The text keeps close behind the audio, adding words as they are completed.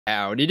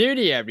Howdy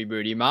doody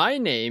everybody, my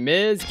name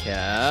is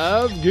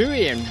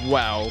KevGuuey and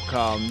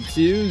welcome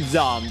to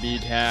Zombie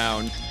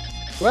Town.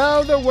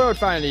 Well, the world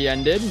finally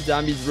ended,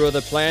 zombies rule the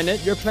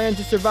planet, your plan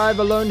to survive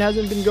alone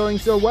hasn't been going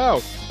so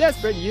well.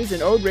 Desperate, use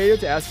an old radio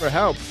to ask for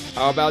help.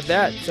 How about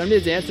that?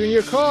 Somebody's answering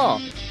your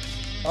call.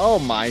 Oh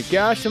my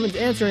gosh, someone's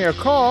answering our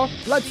call?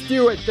 Let's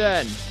do it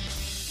then.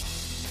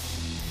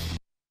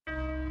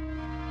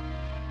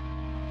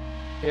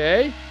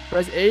 Okay,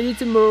 press 80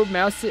 to move,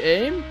 mouse to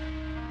aim.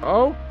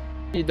 Oh.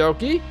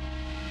 Doki.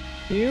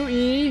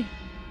 QE.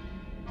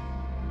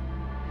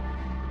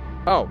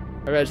 Oh,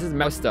 okay, this is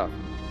mouse stuff.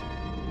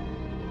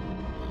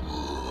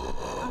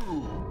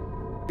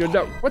 Good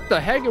luck. What the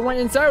heck? It went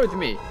inside with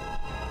me.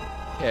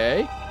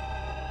 Okay.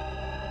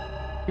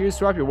 Can you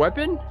swap your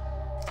weapon?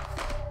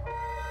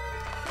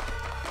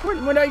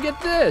 When did I get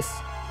this?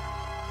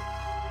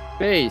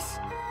 Base.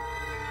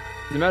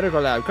 The medical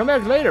lab. Come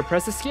back later.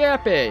 Press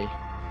escape.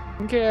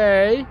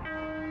 Okay.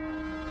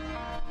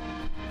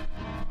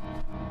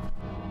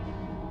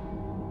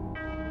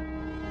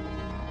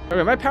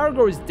 Okay, my power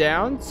goes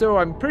down, so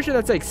I'm pretty sure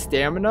that's like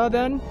stamina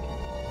then.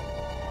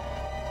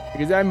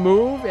 Because I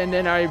move and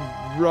then I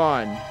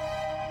run.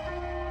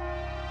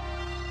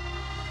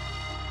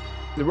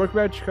 The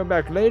workbench come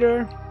back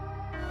later.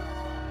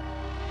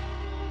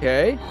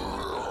 Okay.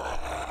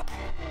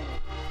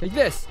 Like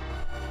this.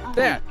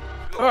 That.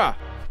 Ah.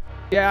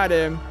 Got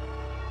him.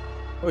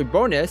 Oh,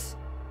 bonus.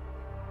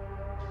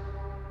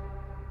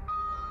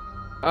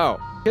 Oh.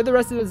 Get the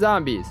rest of the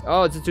zombies.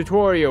 Oh, it's a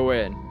tutorial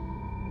win.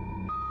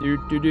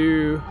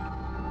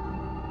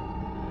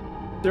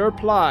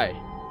 Supply.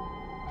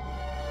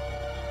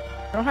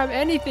 I don't have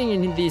anything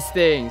in these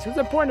things. What's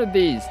the point of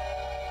these?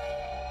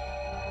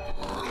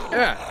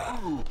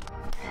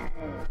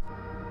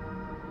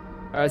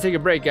 Alright, take a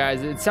break,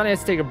 guys. It's time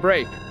to take a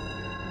break.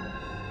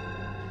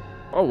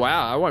 Oh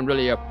wow, I went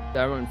really up.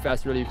 I went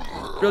fast, really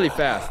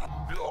fast.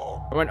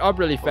 I went up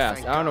really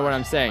fast. I don't know what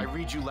I'm saying. I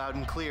read you loud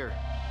and clear.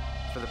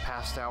 For the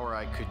past hour,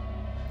 I could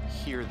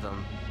hear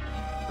them.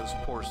 Those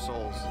poor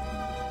souls.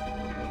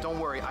 Don't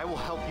worry, I will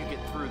help you get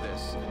through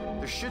this.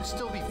 There should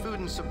still be food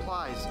and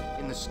supplies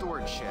in the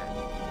storage shed.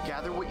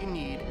 Gather what you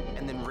need,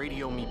 and then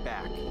radio me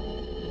back.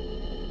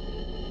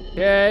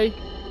 Okay.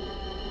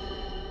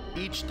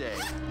 Each day,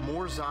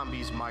 more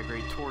zombies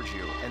migrate towards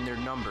you, and their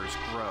numbers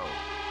grow.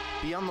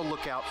 Be on the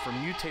lookout for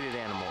mutated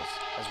animals,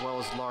 as well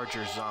as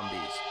larger zombies.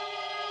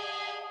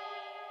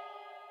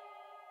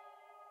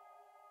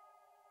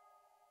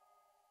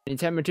 Need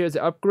 10 materials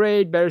to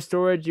upgrade. Better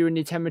storage. You would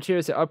need 10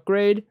 materials to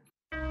upgrade.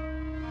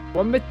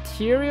 What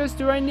materials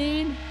do I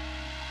need?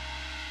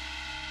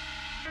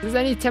 Because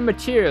I need 10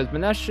 materials,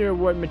 but not sure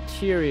what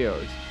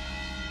materials.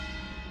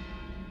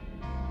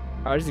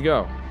 Alright, let's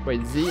go.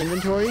 Wait, Z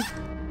inventory?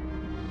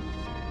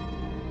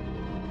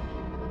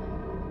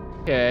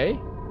 Okay.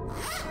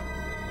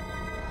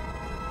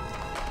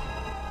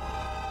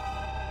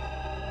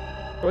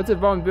 What's the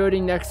bomb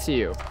building next to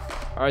you?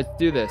 Alright, let's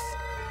do this.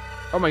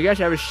 Oh my gosh,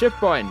 I have a shift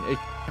button. It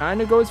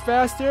kind of goes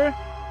faster.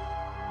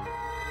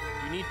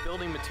 You need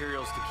building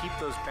materials to keep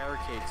those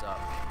barricades up.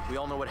 We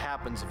all know what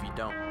happens if you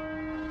don't.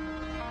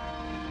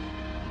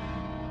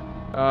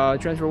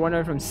 Transfer one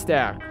item from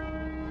stack.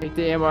 Take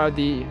the ammo out of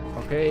the...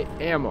 Okay,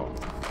 ammo.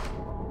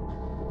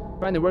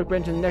 Find the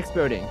workbench in the next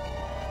building.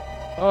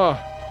 Oh.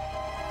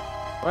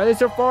 Why are they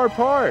so far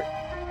apart?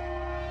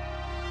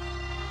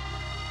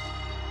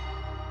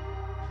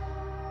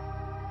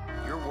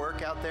 Your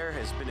work out there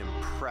has been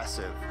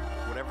impressive.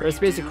 Whatever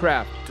First you space do, of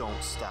craft.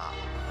 Don't stop.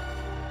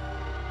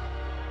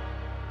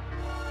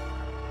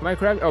 Am I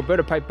correct? Oh,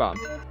 build a pipe bomb.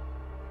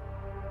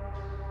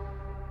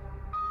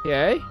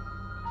 Okay.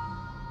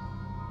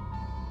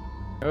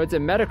 Oh, it's a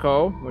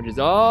medical, which is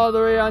all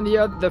the way on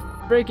the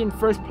freaking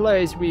first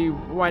place we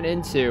went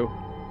into.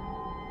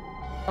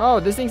 Oh,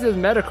 this thing says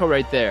medical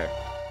right there.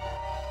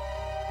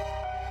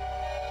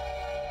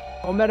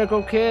 Oh,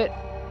 medical kit.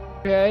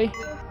 Okay.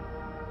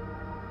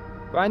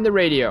 Find the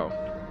radio.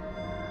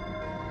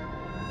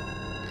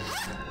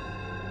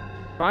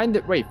 Find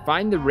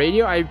the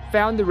radio? I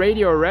found the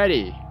radio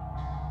already.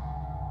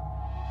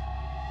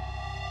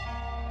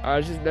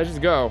 Let's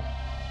just go.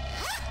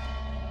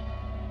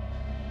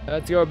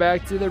 Let's go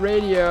back to the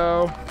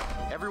radio.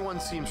 Everyone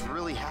seems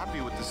really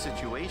happy with the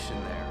situation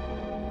there.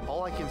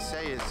 All I can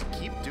say is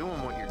keep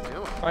doing what you're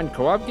doing. On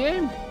co-op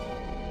game?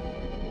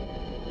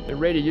 The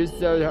radio use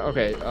those.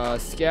 Okay,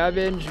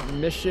 scavenge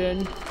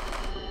mission.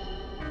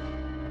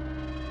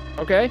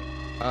 Okay.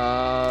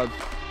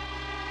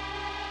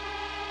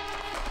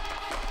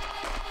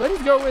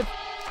 Let's go with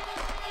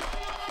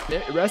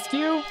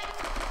rescue.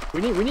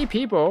 We need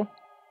people.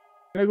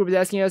 My group is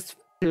asking us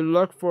to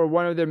look for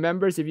one of their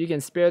members. If you can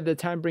spare the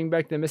time, bring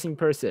back the missing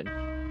person.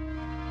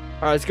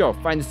 Alright, let's go.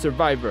 Find the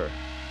survivor.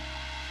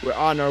 We're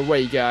on our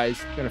way,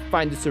 guys. We're gonna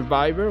find the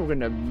survivor. We're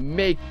gonna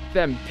make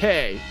them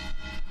pay.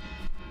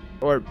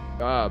 Or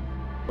they're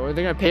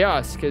gonna pay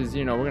us, because,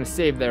 you know, we're gonna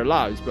save their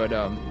lives. But,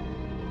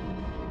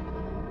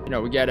 you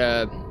know, we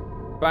gotta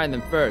find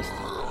them first.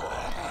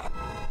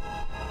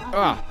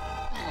 Ah!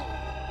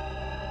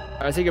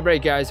 Let's take a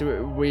break, guys.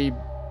 We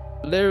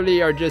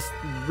literally are just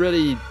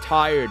really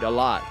tired a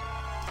lot.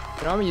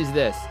 But I'm gonna use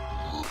this.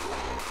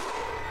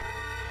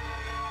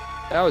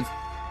 That was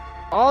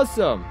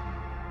awesome.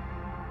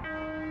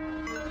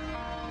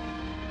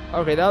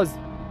 Okay,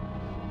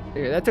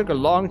 that took a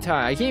long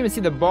time. I can't even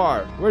see the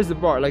bar. Where's the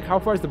bar? Like, how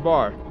far is the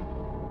bar?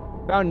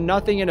 Found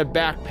nothing in a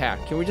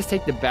backpack. Can we just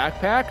take the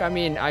backpack? I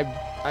mean, I'd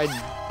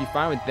be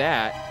fine with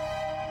that.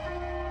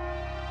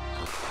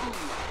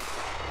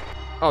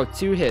 Oh,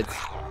 2 hits.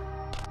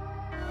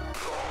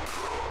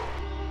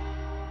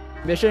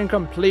 Mission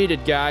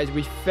completed, guys.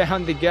 We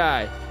found the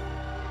guy.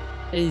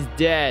 And he's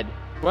dead.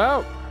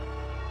 Well,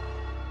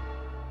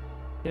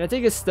 can I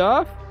take his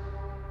stuff?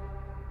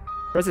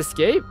 Press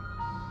escape?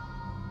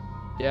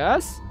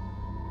 Yes?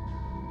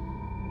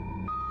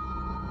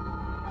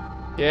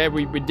 Yeah,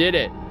 we did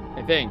it,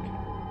 I think.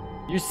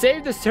 You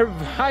saved the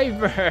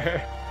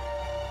survivor!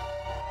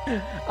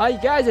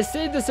 Guys, I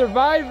saved the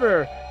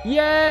survivor!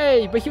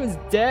 Yay! But he was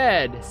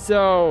dead,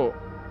 so...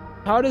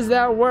 How does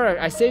that work?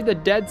 I saved the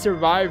dead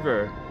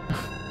survivor.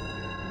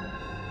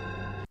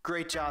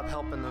 Great job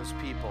helping those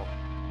people.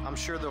 I'm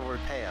sure they'll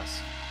repay us.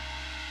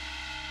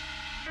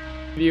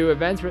 View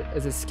events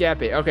as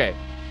escape. Okay.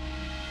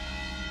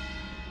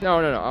 No.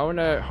 I want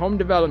to home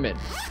development.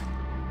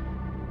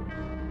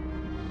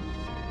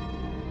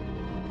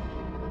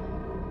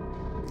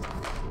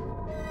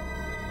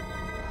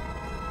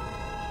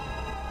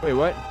 Wait,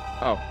 what?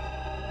 Oh.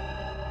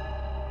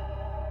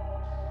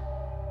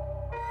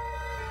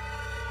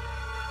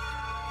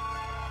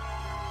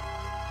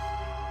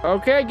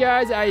 Okay,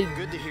 guys,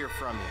 Good to hear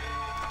from you.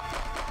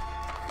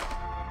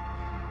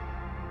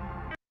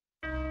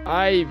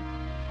 I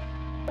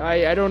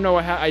don't know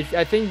how.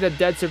 I think the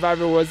dead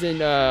survivor wasn't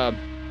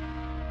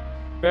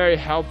very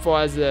helpful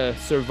as a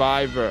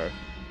survivor.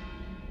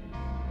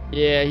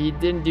 Yeah, he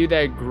didn't do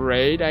that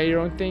great. I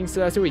don't think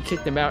so. That's why we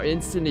kicked him out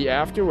instantly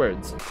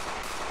afterwards.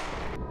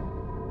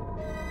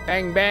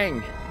 Bang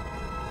bang.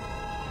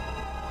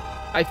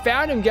 I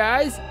found him,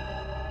 guys.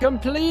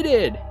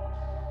 Completed.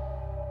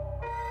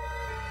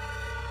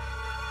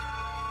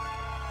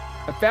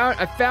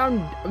 I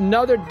found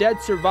another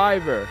dead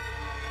survivor.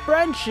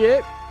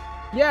 Friendship?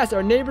 Yes,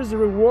 our neighbors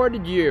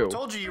rewarded you.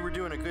 Told you were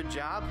doing a good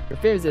job. Your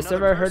famous the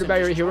survivor heard about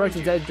your heroics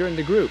and decided to join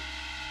the group.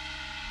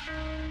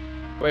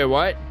 Wait,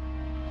 what?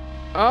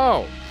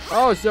 Oh,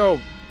 so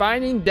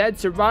finding dead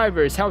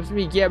survivors helps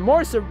me get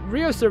more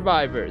real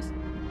survivors.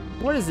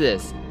 What is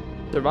this?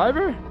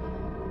 Survivor?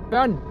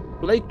 Found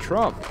Blake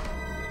Trump.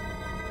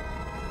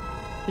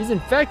 He's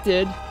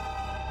infected.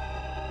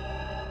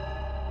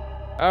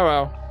 Oh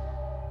well.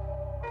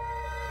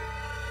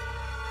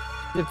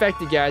 He's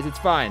infected, guys. It's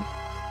fine.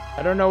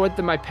 I don't know what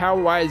my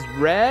power Y is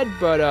red,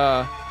 but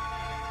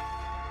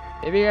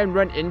maybe I can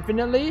run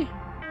infinitely.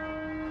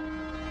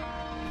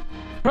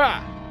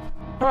 Ha!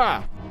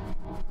 Ha!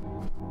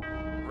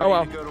 Oh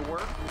well. Ready to go to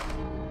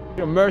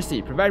work?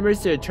 Mercy. Provide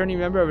mercy to a returning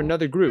member of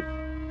another group.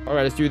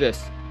 Alright, let's do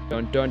this.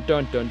 Dun dun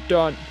dun dun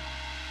dun.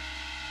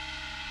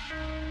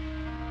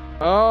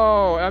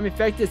 Oh, I'm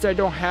infected, so I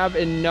don't have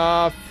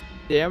enough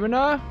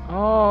stamina?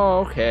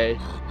 Oh, okay.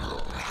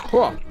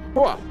 Whoa,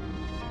 whoa.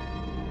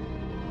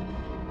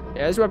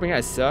 Yeah, this weapon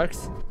kinda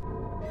sucks.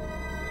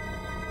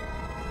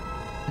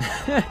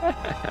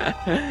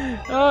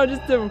 Oh,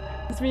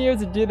 just being able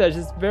to do that is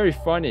just very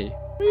funny.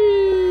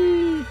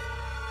 Whee!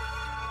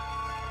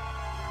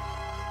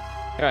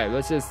 Alright,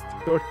 let's just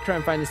go try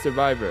and find the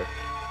survivor.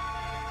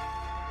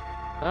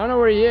 I don't know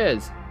where he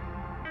is.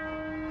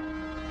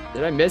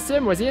 Did I miss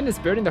him? Was he in this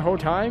building the whole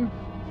time?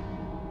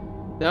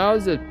 No, it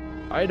was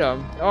an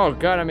item. Oh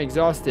god, I'm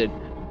exhausted.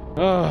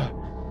 I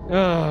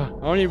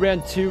only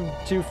ran two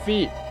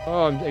feet.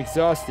 Oh, I'm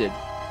exhausted.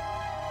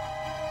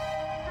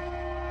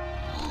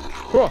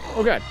 Whoa,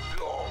 oh god.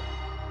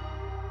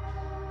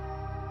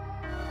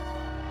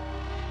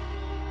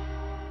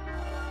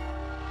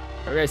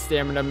 Okay,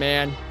 stamina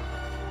man.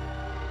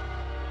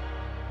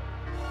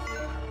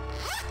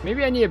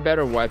 Maybe I need a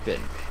better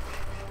weapon.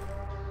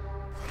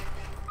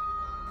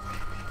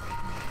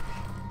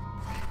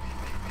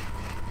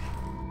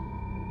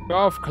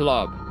 Golf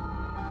club.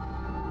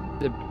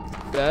 Is it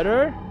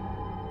better?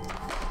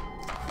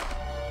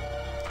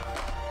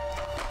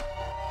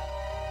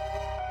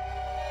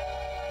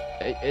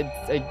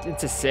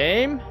 It's the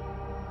same?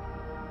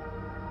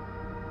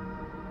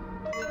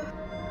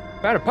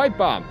 Found a pipe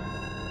bomb.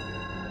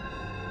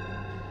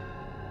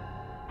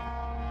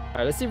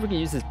 Alright, let's see if we can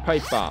use this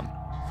pipe bomb.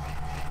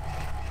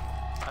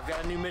 I've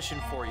got a new mission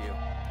for you.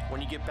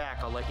 When you get back,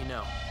 I'll let you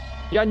know.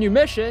 You got a new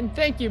mission?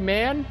 Thank you,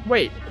 man.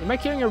 Wait, am I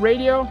carrying a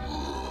radio?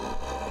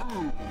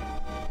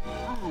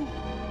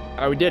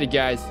 Alright, we did it,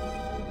 guys.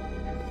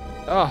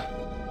 Oh,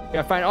 we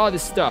gotta find all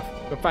this stuff.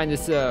 We're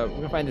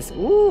gonna find this.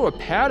 Ooh, a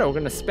paddle. We're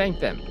gonna spank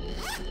them.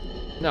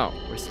 No,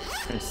 we're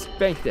gonna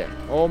spank them.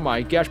 Oh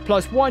my gosh,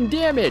 +1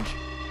 damage.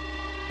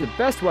 The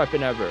best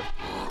weapon ever.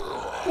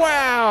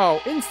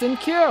 Wow, instant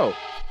kill.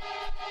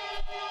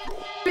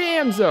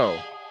 Bamzo.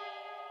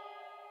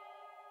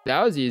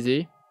 That was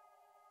easy.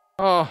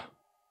 Oh,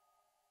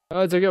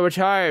 Oh, it's okay, we're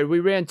tired.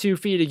 We ran 2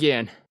 feet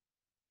again.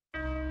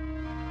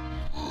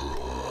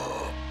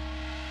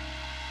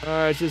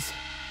 It's just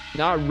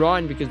not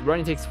run, because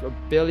running takes 1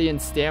 billion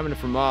stamina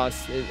from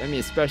us. I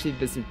mean, especially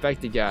this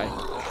infected guy.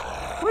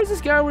 Where's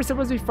this guy we're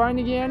supposed to be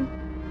fighting again?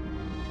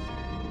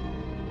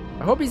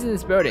 I hope he's in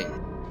this building.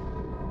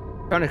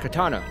 Found a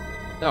katana.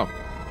 No.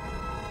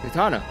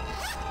 Katana.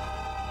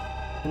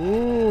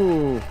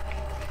 Ooh.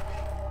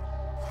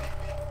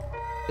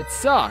 It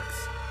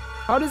sucks.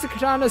 How does the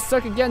katana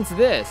suck against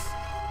this?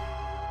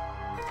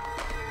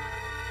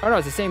 Oh no,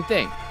 it's the same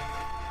thing.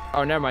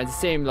 Oh, never mind. It's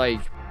the same, like,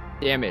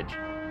 damage.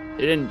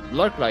 It didn't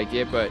look like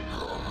it, but...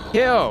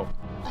 Kill!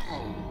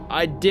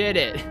 I did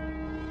it!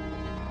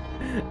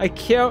 I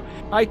killed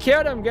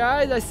him,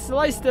 guys! I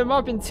sliced him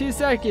up in 2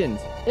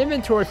 seconds!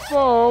 Inventory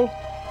full!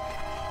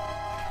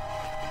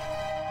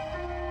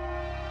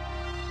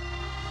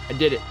 I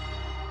did it.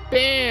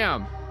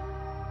 Bam!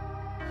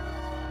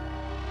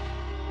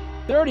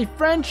 30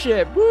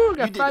 friendship! Woo!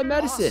 Got 5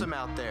 medicine! Awesome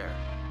out there.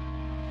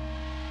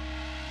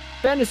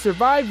 Been a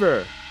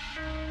survivor!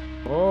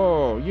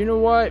 Oh, you know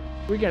what?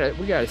 We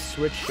gotta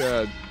switch,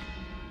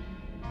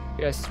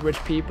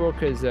 people,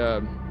 cause,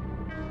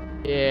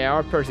 yeah,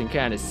 our person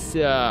kinda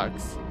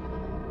sucks.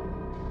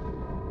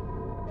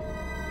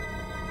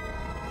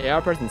 Yeah,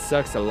 our person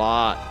sucks a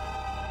lot.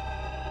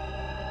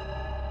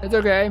 It's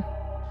okay.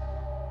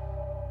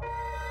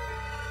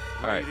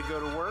 Alright. Ready to go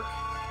to work?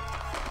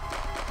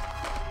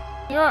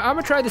 You know what? I'm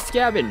gonna try the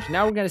scavenge.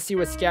 Now we're gonna see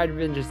what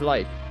scavenge is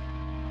like.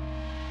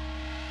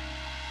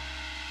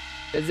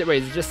 Wait, is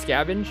it just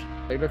scavenge?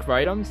 Like, look for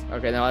items?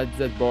 Okay, no,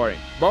 that's boring.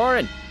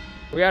 Boring!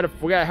 We gotta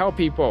help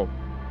people.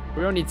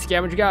 We don't need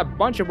scavenge, we got a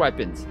bunch of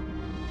weapons.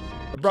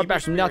 I brought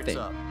back nothing.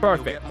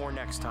 Perfect. You'll get more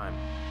next time.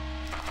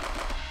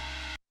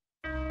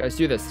 Let's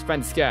do this. Let's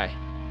find this guy.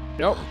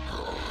 Nope.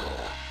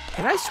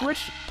 Can I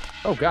switch?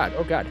 Oh god,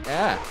 oh god.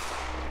 Ah.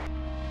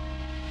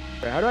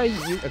 Wait, how do I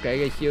use... Okay, I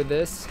gotta heal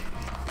this.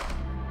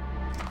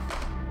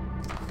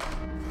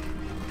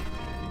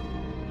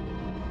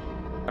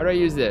 How do I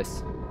use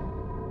this?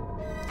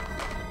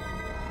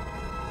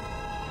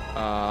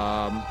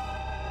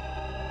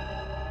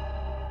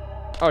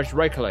 Oh, just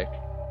right click.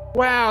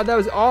 Wow, that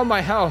was all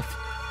my health.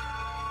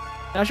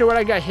 Not sure what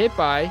I got hit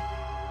by.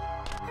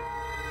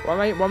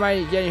 Why am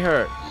I getting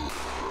hurt?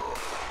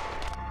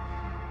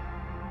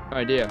 No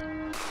idea.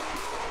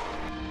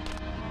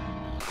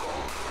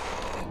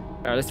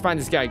 Alright, let's find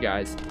this guy,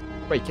 guys.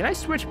 Wait, can I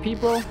switch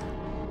people?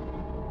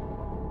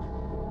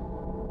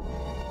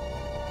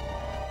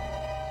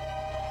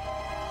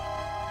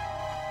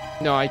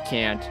 No, I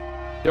can't.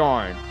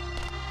 Darn.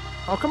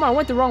 Oh, come on, I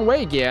went the wrong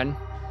way again.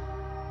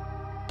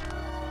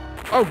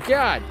 Oh,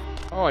 God.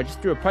 Oh, I just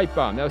threw a pipe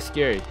bomb. That was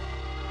scary.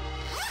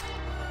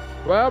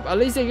 Well, at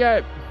least I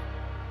got...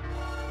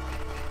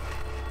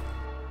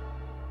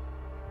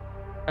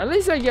 At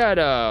least I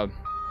got,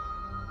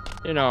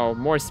 you know,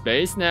 more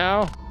space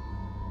now.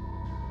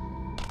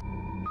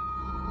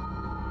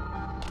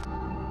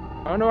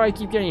 I don't know why I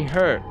keep getting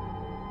hurt.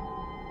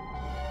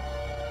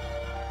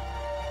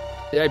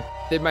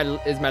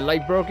 Is my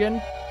leg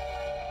broken?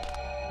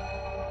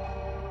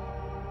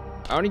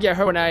 I only get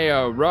hurt when I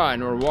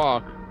run or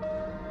walk.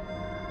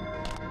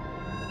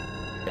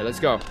 Yeah, let's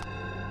go.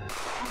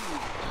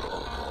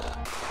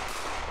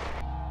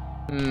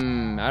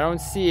 I don't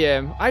see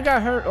him. I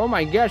got hurt. Oh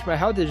my gosh, my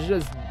health is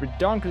just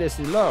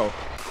ridiculously low.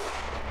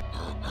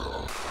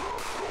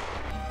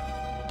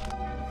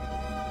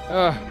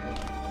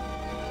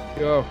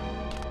 Go.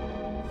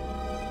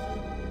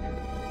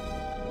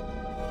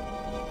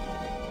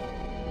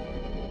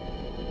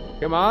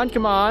 Come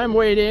on, I'm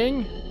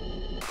waiting.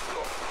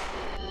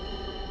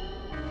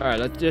 Alright,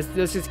 let's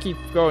just keep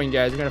going,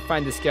 guys. We're gonna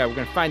find this guy. We're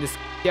gonna find this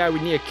guy we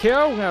need to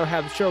kill. We're gonna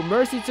have show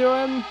mercy to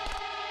him.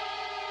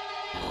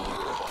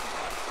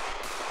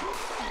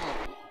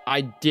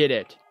 I did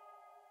it.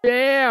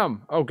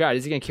 Bam! Oh god,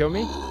 is he gonna kill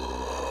me?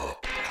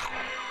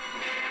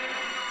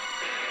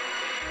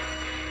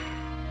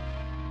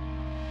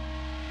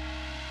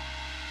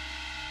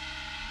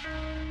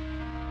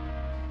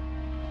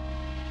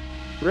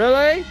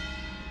 Really?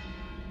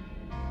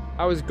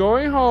 I was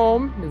going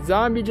home, the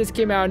zombie just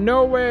came out of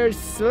nowhere,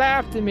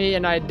 slapped me,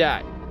 and I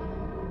died.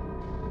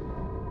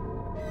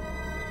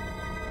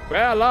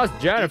 Well, I lost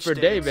Jennifer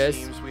Davis.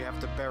 It seems we have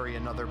to bury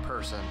another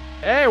person.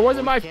 Hey, it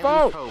wasn't my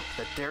fault. Hope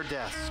that their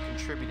deaths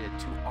contributed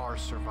to our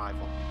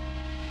survival.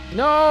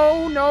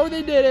 No,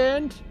 they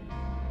didn't.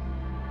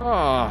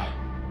 Oh.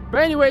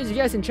 But anyways, you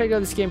guys can check out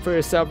this game for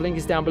yourself. Link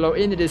is down below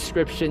in the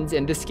descriptions,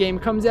 and this game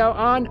comes out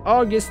on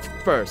August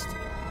 1st.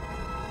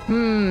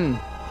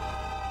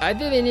 I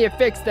think they need to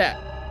fix that.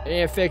 They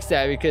need to fix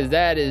that because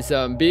that is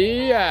some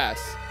BS.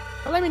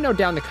 But let me know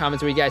down in the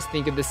comments what you guys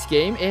think of this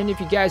game, and if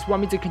you guys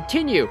want me to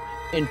continue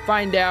and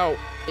find out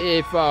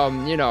if,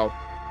 you know,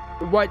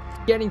 what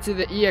getting to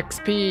the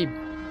EXP,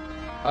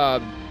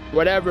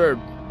 whatever,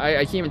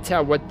 I can't even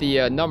tell what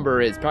the number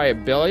is, probably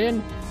 1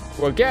 billion,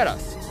 will get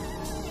us.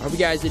 I hope you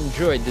guys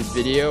enjoyed this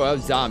video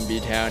of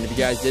Zombie Town. If you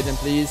guys didn't,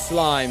 please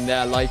slime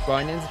that like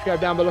button and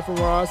subscribe down below for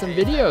more awesome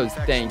videos.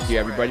 Thank you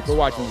everybody for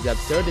watching this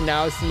episode, and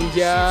I'll see you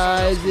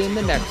guys in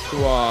the next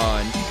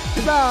one.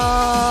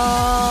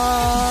 Goodbye!